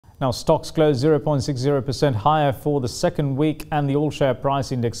Now, stocks closed 0.60% higher for the second week, and the all-share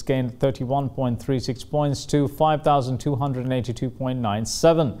price index gained 31.36 points to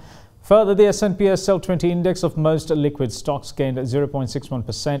 5,282.97. Further, the S&P SL20 index of most liquid stocks gained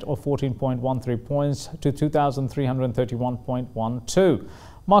 0.61% or 14.13 points to 2,331.12.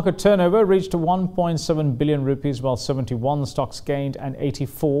 Market turnover reached 1.7 billion rupees, while 71 stocks gained and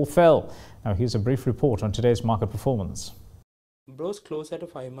 84 fell. Now, here's a brief report on today's market performance. Bros closed at a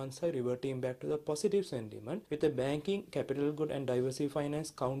 5-month high, reverting back to the positive sentiment, with the banking, capital good and diversified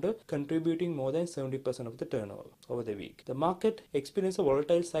finance counter contributing more than 70% of the turnover over the week. The market experienced a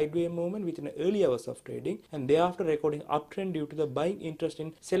volatile sideways movement within the early hours of trading, and thereafter recording uptrend due to the buying interest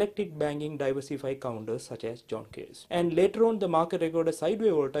in selected banking diversified counters such as John Case. And later on, the market recorded a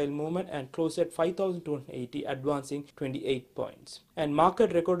sideways volatile movement and closed at 5,280, advancing 28 points. And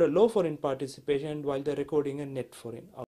market recorded a low foreign participation while they're recording a net foreign